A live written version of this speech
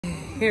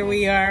Here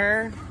we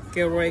are,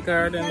 Gilroy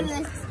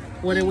Gardens.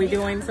 What are we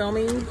doing,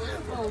 Somi?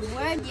 Well,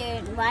 we're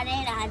doing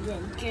running on the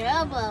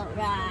Gilroy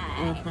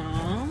ride.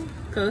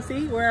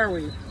 Kosi, where are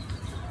we?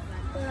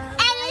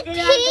 And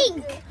it's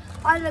pink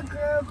on the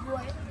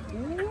Gilroy.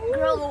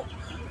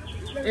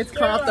 It's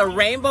called the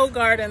Rainbow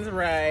Gardens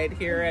ride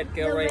here at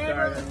Gilroy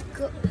Gardens.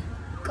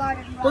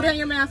 Put on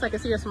your mask, I can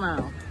see your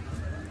smile.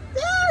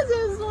 There's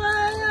a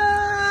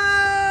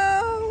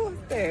smile.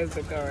 There's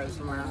a girl's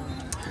smile.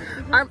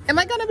 Am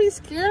I gonna be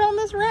scared on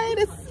this ride?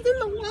 It's in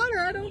the water.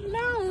 I don't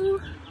know.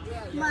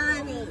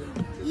 Mommy,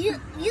 you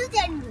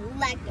didn't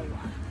like the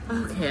water.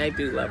 Okay, I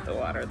do love the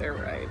water. They're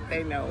right.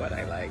 They know what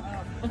I like.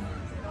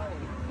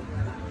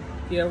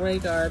 Gilroy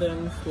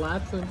Gardens,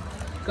 lots of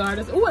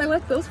gardens. Oh, I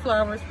like those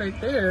flowers right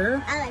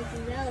there. I like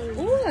those.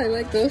 Oh, I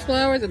like those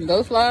flowers and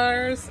those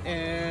flowers.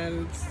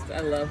 And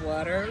I love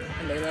water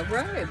and they love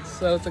rides.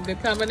 So it's a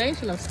good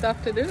combination of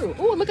stuff to do.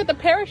 Oh, look at the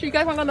parachute. You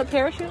guys want to go on the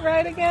parachute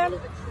ride again?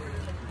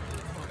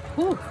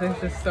 Oh, there's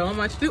just so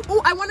much to do.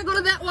 Oh, I want to go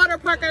to that water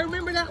park. I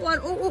remember that one.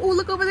 Oh,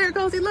 look over there,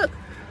 Cozy. Look.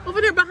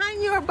 Over there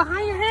behind your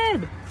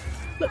head.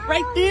 Look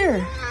right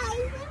there.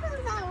 I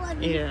remember that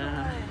one.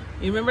 Yeah.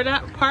 You remember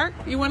that park?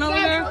 You went over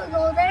there? Can we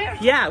go there?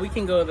 Yeah, we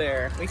can go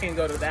there. We can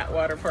go to that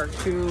water park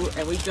too.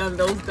 And we've done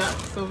those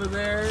ducks over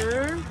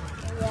there.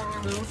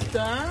 Yeah. Those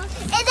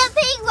ducks. It's a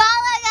pink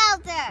rolling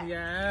out there.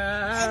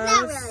 Yes. It's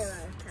not really like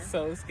that.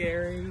 So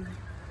scary.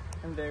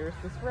 And there's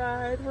this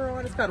ride we're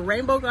on. It's called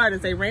Rainbow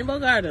Gardens. Say Rainbow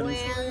Gardens.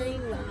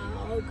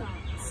 Rainbow Gardens.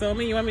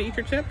 Somi, you want me to eat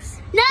your chips?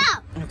 No!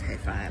 Okay,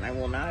 fine. I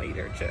will not eat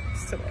her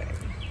chips today.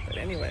 But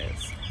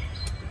anyways.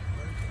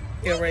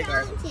 Gilroy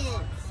Gardens.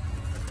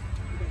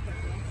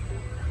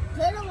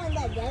 You're the one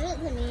that gave it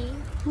to me.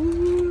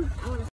 I want to